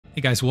Hey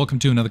guys, welcome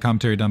to another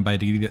commentary done by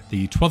Diggity. At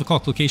the 12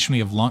 o'clock location, we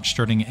have Launch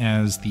starting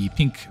as the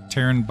pink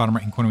Terran. Bottom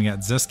right hand corner, we got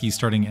Zesky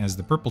starting as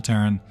the purple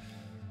Terran.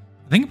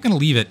 I think I'm going to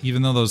leave it,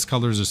 even though those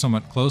colors are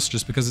somewhat close,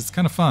 just because it's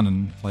kind of fun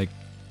and, like,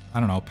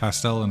 I don't know,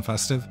 pastel and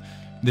festive.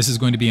 This is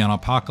going to be on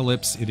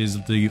Apocalypse. It is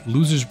the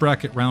Losers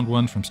Bracket Round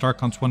 1 from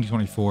Starcon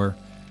 2024.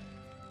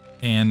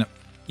 And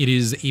it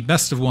is a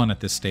best of one at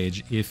this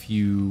stage. If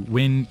you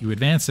win, you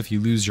advance. If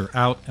you lose, you're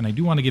out. And I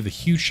do want to give a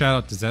huge shout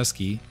out to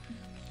Zesky,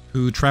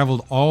 who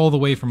traveled all the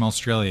way from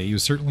Australia. He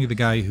was certainly the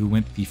guy who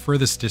went the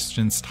furthest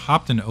distance,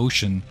 hopped an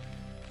ocean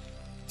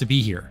to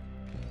be here.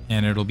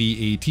 And it'll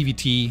be a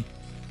TVT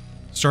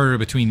starter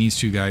between these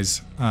two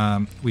guys.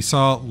 We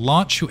saw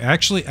Launch, who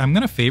actually, I'm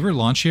going to favor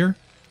Launch here.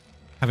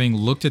 Having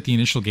looked at the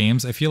initial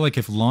games, I feel like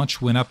if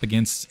Launch went up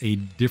against a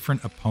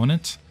different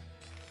opponent,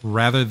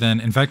 rather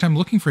than, in fact, I'm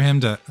looking for him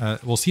to,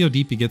 we'll see how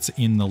deep he gets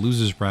in the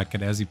losers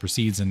bracket as he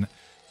proceeds and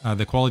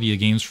the quality of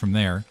games from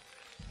there.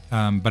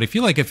 But I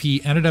feel like if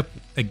he ended up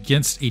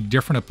against a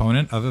different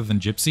opponent other than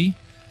Gypsy,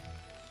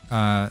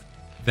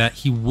 that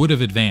he would have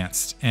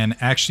advanced. And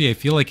actually, I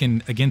feel like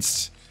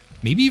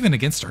maybe even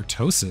against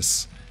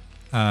Artosis,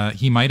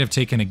 he might have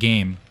taken a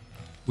game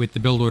with the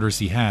build orders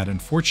he had.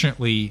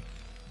 Unfortunately,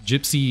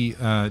 Gypsy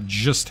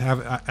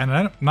and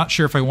I'm not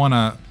sure if I want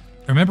to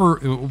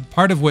remember.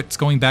 Part of what's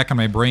going back on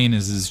my brain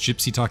is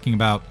Gypsy talking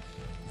about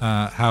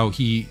how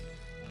he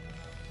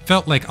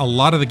felt like a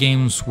lot of the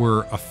games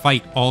were a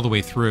fight all the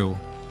way through.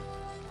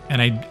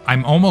 And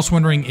I'm almost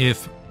wondering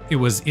if it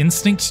was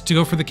instinct to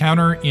go for the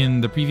counter in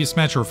the previous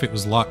match or if it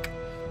was luck,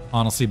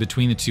 honestly,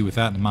 between the two with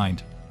that in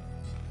mind.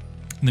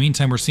 In the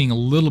meantime, we're seeing a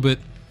little bit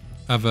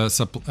of a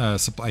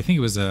I think it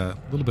was a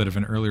little bit of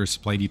an earlier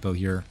supply depot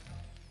here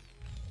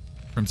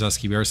from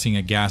Zesky. We are seeing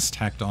a gas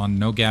tacked on.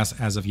 No gas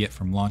as of yet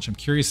from Launch. I'm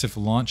curious if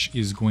Launch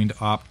is going to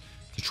opt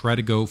to try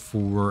to go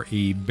for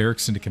a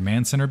barracks into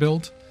command center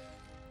build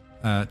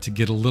to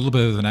get a little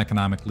bit of an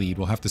economic lead.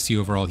 We'll have to see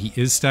overall. He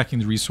is stacking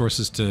the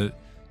resources to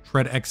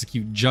try to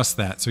execute just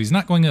that. So he's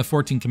not going to a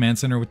 14 command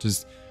center, which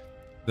is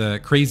the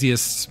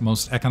craziest,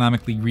 most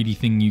economically greedy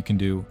thing you can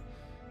do.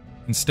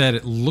 Instead,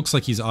 it looks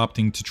like he's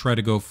opting to try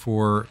to go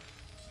for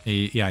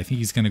I think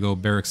he's going to go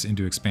barracks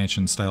into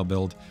expansion style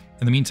build.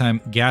 In the meantime,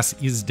 gas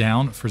is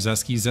down for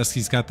Zesky.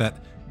 Zesky's got that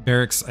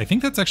barracks. I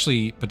think that's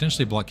actually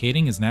potentially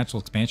blockading his natural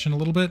expansion a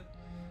little bit.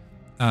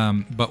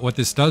 But what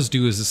this does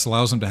do is this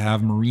allows him to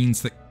have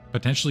Marines that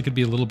potentially could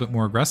be a little bit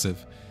more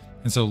aggressive.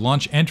 And so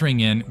Launch entering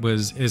in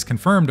is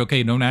confirmed,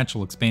 okay, no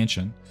natural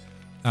expansion,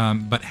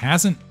 but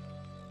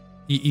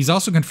he's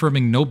also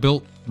confirming no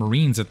built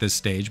Marines at this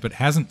stage, but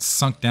hasn't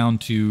sunk down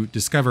to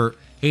discover,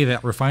 hey,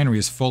 that refinery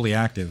is fully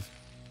active.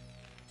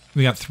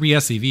 We got 3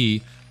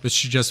 SEV,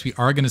 which suggests we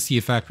are going to see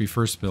a factory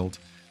first build.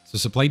 So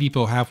supply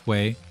depot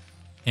halfway,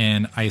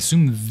 and I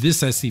assume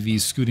this SEV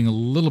is scooting a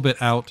little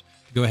bit out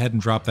to go ahead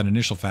and drop that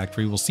initial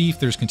factory. We'll see if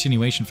there's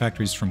continuation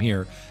factories from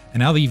here.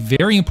 And now the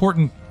very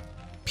important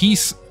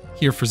piece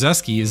here for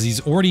Zesky is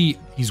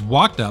he's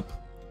walked up,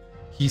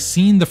 he's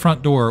seen the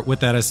front door with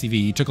that SCV,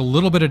 he took a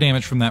little bit of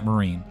damage from that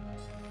Marine.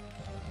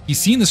 He's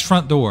seen this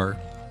front door.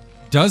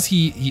 Does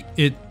I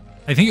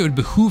think it would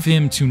behoove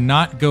him to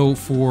not go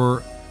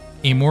for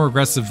a more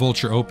aggressive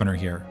Vulture opener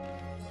here.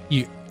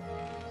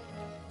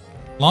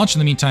 Launch in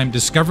the meantime,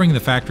 discovering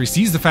the factory,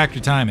 sees the factory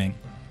timing,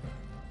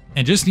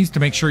 and just needs to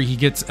make sure he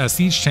gets a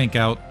siege tank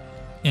out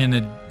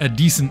in a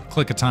decent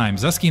click of time.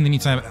 Zesky in the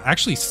meantime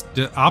actually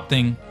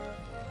opting.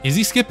 Is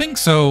he skipping?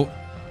 So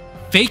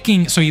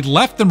faking, so he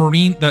left the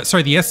the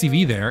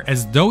SCV there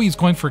as though he's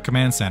going for a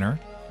command center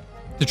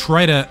to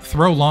try to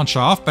throw Launch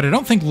off, but I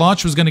don't think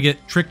Launch was going to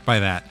get tricked by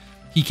that.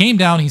 He came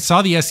down, he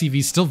saw the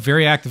SCV still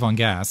very active on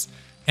gas,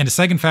 and a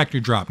second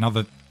factory drop. Now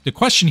the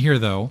question here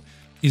though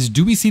is,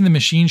 do we see the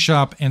machine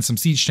shop and some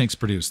siege tanks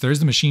produced? There's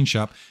the machine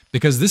shop,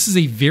 because this is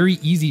a very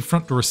easy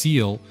front door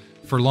seal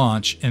for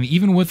Launch, and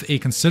even with a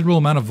considerable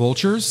amount of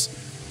vultures,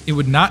 it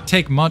would not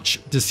take much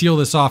to seal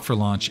this off for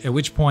Launch, at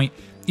which point,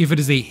 if it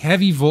is a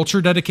heavy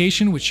vulture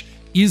dedication, which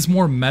is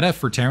more meta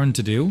for Terran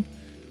to do,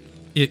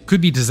 it could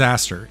be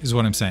disaster, is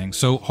what I'm saying.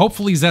 So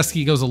hopefully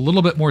Zesky goes a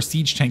little bit more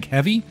siege tank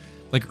heavy,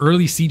 like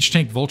early siege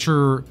tank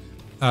vulture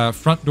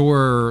front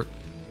door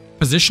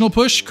positional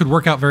push could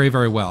work out very,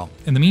 very well.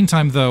 In the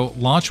meantime, though,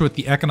 Launch with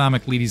the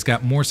economic lead, he's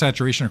got more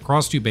saturation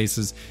across 2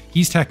 bases.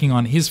 He's tacking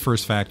on his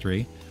first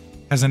factory,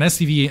 has an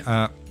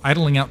SCV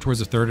idling out towards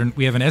the third, and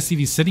we have an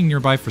SCV sitting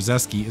nearby for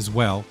Zesky as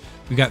well.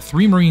 We've got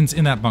 3 Marines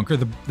in that bunker.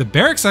 The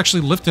barracks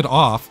actually lifted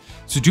off,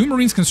 so 2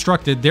 Marines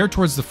constructed. They're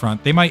towards the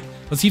front.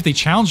 Let's see if they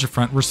challenge the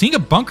front. We're seeing a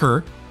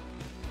bunker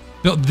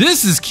built.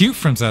 This is cute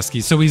from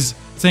Zesky. So he's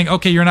saying,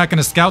 okay, you're not going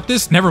to scout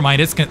this? Never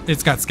mind,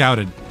 it's got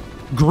scouted.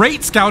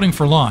 Great scouting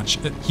for Launch.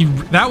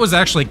 That was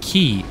actually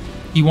key.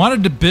 He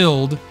wanted to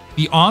build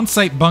the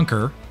on-site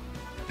bunker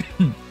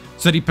so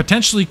that he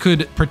potentially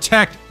could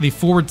protect the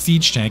forward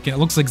siege tank. And it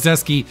looks like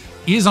Zesky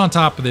is on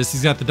top of this.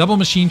 He's got the double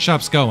machine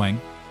shops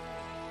going,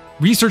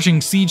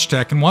 researching siege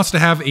tech, and wants to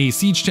have a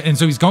siege and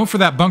so he's going for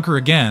that bunker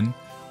again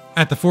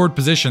at the forward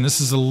position.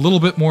 This is a little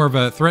bit more of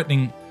a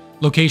threatening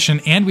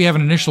location, and we have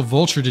an initial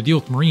vulture to deal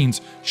with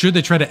Marines should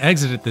they try to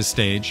exit at this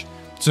stage.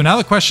 So now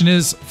the question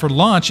is, for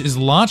Launch, is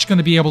Launch going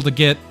to be able to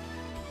get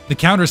the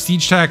counter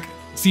siege tech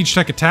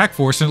attack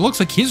force? And it looks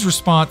like his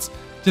response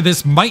to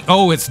this might...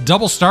 Oh, it's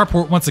double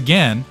starport once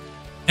again.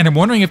 And I'm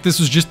wondering if this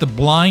was just the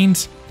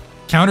blind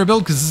counter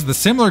build, because this is the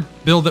similar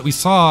build that we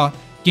saw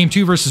Game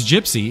 2 versus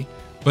Gypsy.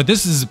 But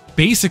this is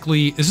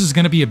basically... This is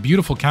going to be a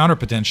beautiful counter,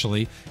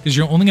 potentially, because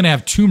you're only going to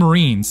have 2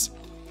 Marines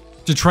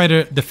to try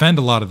to defend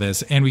a lot of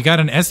this. And we got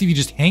an SCV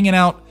just hanging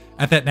out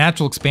at that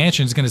natural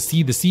expansion. Is going to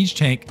see the siege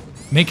tank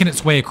making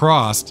its way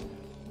across.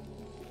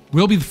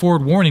 Will be the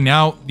forward warning.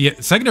 Now, the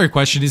secondary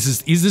question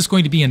is this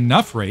going to be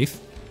enough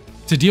Wraith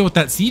to deal with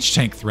that siege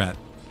tank threat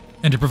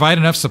and to provide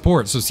enough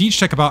support? So siege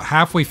tech about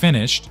halfway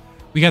finished.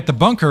 We got the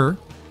bunker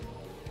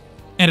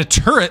and a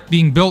turret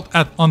being built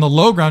on the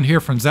low ground here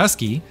from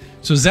Zesky.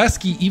 So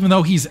Zesky, even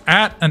though he's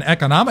at an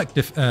economic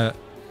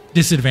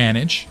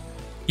disadvantage,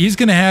 he's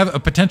going to have a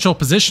potential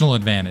positional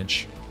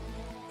advantage.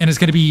 And it's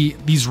going to be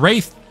these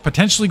Wraith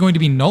potentially going to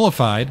be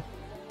nullified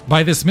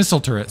by this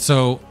missile turret.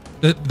 So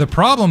the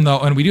problem, though,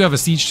 and we do have a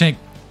siege tank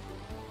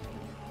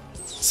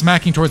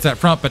smacking towards that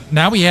front, but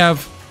now we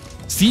have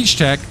siege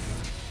tech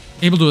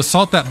able to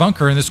assault that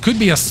bunker, and this could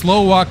be a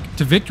slow walk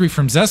to victory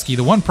from Zesky.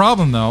 The one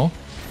problem, though,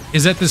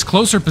 is at this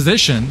closer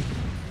position,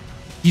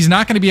 he's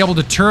not going to be able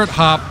to turret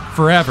hop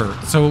forever.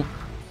 So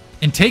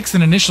it takes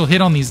an initial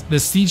hit on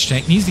this siege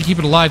tank, needs to keep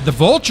it alive. The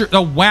vulture,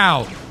 oh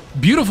wow,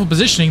 beautiful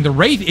positioning. The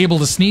Wraith able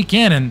to sneak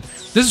in, and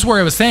this is where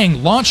I was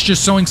saying Launch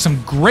just showing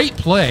some great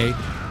play.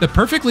 The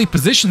perfectly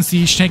positioned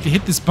siege tank to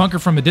hit this bunker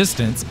from a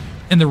distance,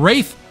 and the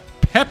Wraith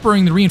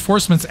peppering the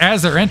reinforcements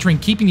as they're entering,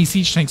 keeping these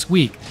siege tanks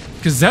weak.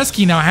 Because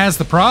Zesky now has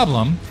the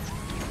problem.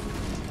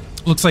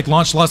 Looks like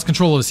Launch lost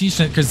control of the siege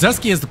tank. Because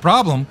Zesky has the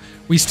problem,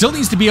 we still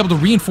needs to be able to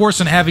reinforce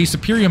and have a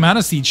superior amount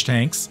of siege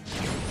tanks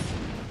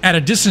at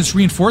a distance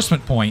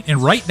reinforcement point.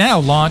 And right now,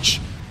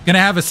 Launch going to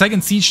have a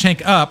second siege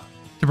tank up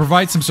to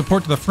provide some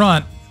support to the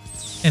front.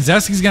 And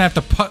Zesky's going to have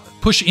to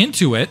push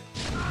into it.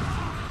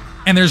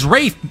 And there's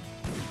Wraith.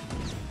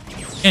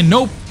 And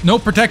no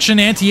protection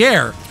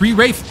anti-air. 3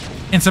 Wraith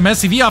and some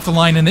SCV off the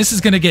line, and this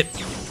is going to get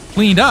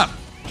cleaned up.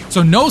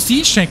 So no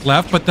siege tank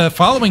left, but the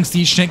following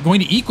siege tank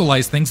going to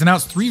equalize things. And now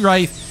it's 3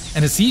 Wraith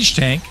and a siege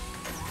tank.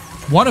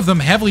 One of them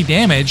heavily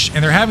damaged,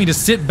 and they're having to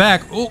sit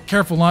back. Oh,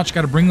 careful, Launch.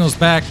 Got to bring those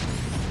back.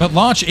 But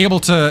Launch able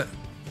to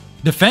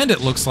defend, it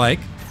looks like,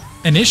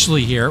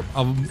 initially here.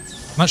 I'm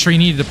not sure he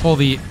needed to pull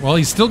the... Well,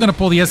 he's still going to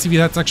pull the SCV.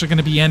 That's actually going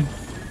to be end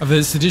of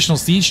this additional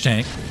siege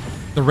tank.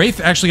 The Wraith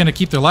actually going to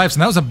keep their lives,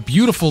 and that was a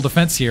beautiful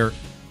defense here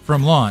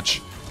from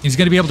Launch. He's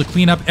going to be able to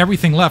clean up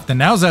everything left. And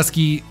now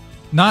Zesky,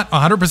 not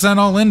 100%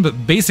 all in,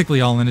 but basically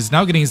all in, is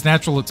now getting his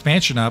natural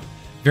expansion up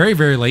very,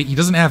 very late. He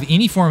doesn't have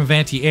any form of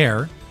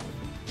anti-air.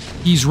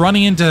 He's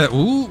running into...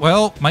 Ooh,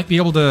 well, might be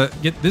able to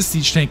get this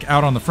siege tank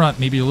out on the front.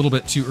 Maybe a little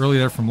bit too early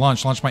there from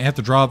Launch. Launch might have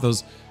to draw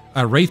those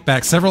Wraith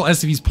back. Several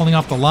SCVs pulling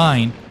off the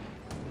line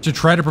to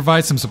try to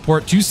provide some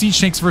support. 2 siege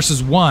tanks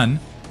versus 1.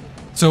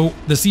 So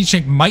the siege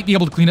tank might be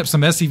able to clean up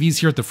some SCVs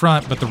here at the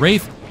front, but the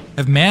Wraith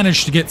have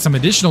managed to get some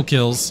additional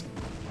kills.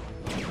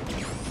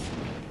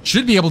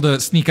 Should be able to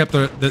sneak up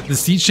the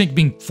siege tank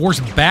being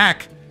forced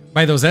back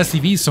by those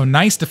SCVs. So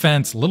nice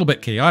defense, a little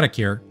bit chaotic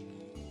here.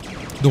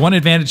 The one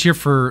advantage here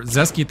for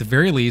Zesky at the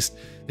very least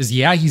is,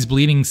 yeah, he's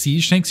bleeding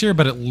siege tanks here,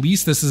 but at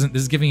least this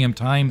is giving him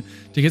time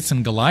to get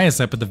some Goliaths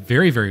up at the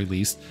very, very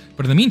least.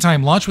 But in the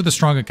meantime, Launch with a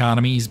strong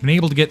economy. He's been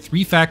able to get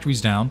 3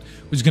 factories down,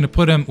 which is going to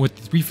put him with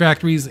 3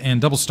 factories and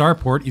double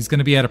starport. He's going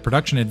to be at a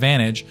production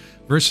advantage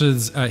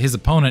versus his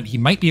opponent. He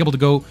might be able to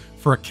go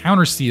for a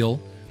counter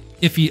seal.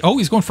 If he... Oh,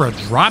 he's going for a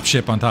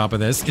dropship on top of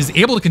this. Is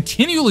able to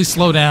continually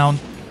slow down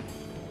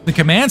the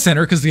command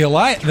center because the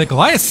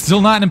Goliath's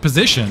still not in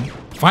position.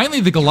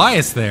 Finally, the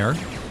Goliath's there.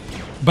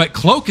 But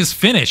Cloak is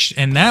finished,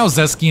 and now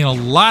Zesky in a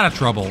lot of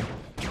trouble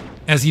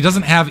as he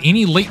doesn't have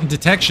any latent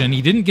detection.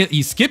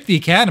 He skipped the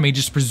academy,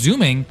 just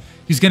presuming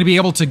he's going to be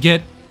able to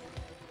get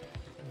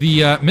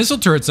the missile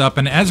turrets up,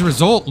 and as a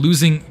result,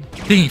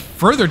 taking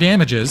further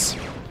damages.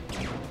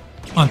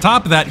 On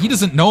top of that, he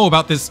doesn't know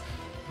about this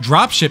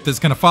dropship that's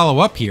going to follow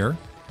up here,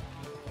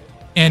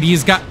 and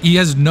he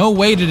has no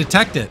way to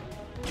detect it.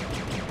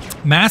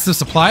 Massive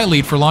supply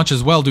lead for Launch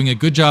as well, doing a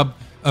good job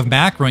of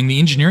macroing. The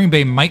engineering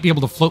bay might be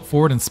able to float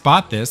forward and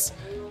spot this,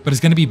 but it's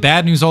going to be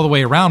bad news all the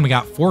way around. We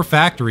got 4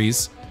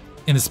 factories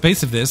in the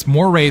space of this.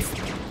 More Wraith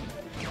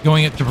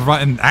going to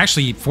provide, and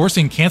actually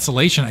forcing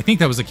cancellation. I think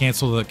that was a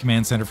cancel of the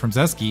command center from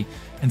Zesky.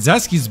 And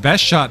Zesky's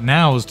best shot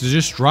now is to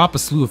just drop a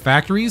slew of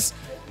factories.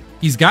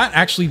 He's got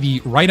actually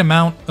the right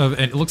amount of...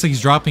 It looks like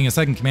he's dropping a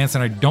second command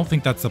center. I don't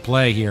think that's the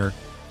play here,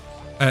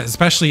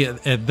 especially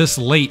at this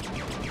late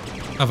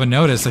of a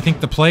notice. I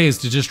think the play is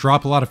to just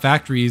drop a lot of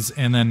factories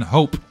and then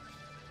hope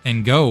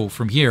and go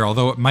from here,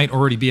 although it might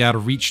already be out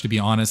of reach, to be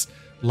honest.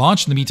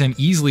 Launch, in the meantime,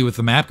 easily with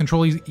the map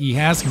control he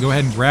has, can go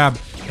ahead and grab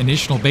an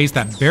additional base.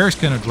 That barrack's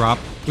going to drop,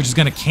 which is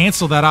going to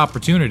cancel that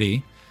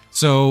opportunity.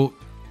 So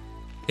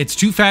it's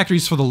 2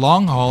 factories for the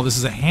long haul. This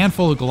is a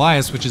handful of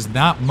Goliaths, which is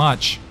not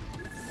much.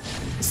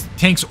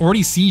 tanks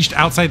already sieged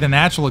outside the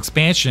natural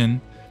expansion,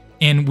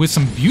 and with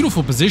some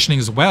beautiful positioning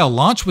as well.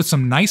 Launch with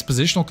some nice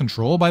positional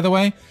control, by the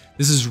way.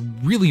 This is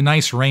really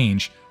nice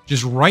range,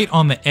 just right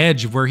on the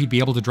edge of where he'd be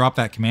able to drop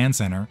that command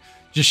center.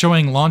 Just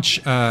showing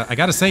Launch, I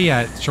gotta say,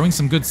 yeah, showing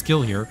some good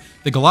skill here.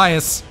 The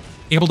Goliath's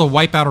able to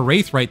wipe out a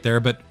Wraith right there,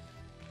 but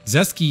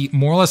Zesky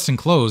more or less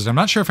enclosed. I'm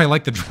not sure if I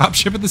like the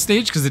dropship at this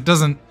stage, because it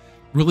doesn't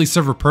really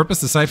serve a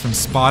purpose aside from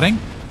spotting.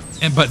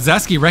 But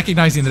Zesky,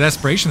 recognizing the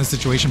desperation of the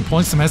situation,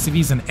 pulling some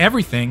SCVs and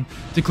everything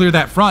to clear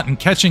that front and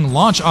catching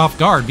Launch off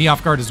guard, me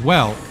off guard as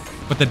well.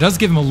 But that does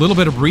give him a little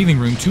bit of breathing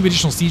room. 2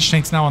 additional siege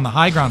tanks now on the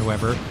high ground,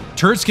 however.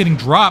 Turrets getting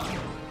dropped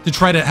to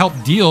try to help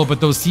deal,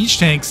 but those siege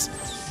tanks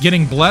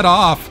getting bled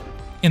off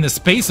in the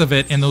space of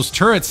it, and those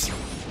turrets,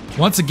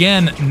 once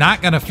again,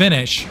 not going to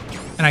finish.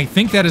 And I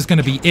think that is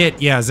going to be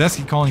it. Yeah,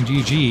 Zesky calling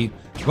GG.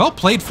 Well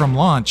played from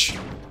Launch,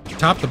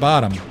 top to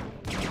bottom.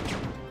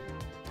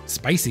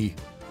 Spicy.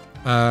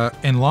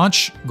 And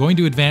Launch going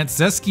to advance.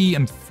 Zesky,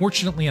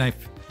 unfortunately, and I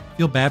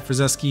feel bad for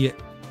Zesky,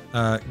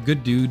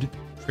 good dude,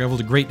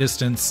 traveled a great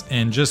distance,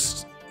 and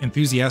just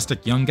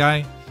enthusiastic young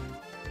guy.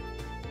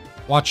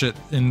 Watch it,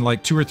 in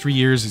like 2 or 3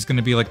 years, he's going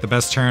to be like the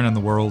best Terran in the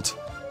world,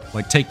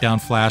 like take down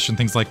Flash and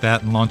things like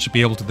that, and Launch should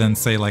be able to then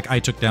say like, I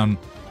took down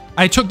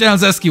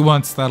Zesky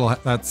once.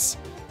 That's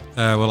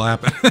what'll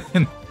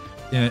happen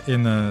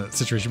in the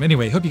situation.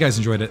 Anyway, hope you guys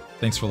enjoyed it.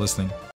 Thanks for listening.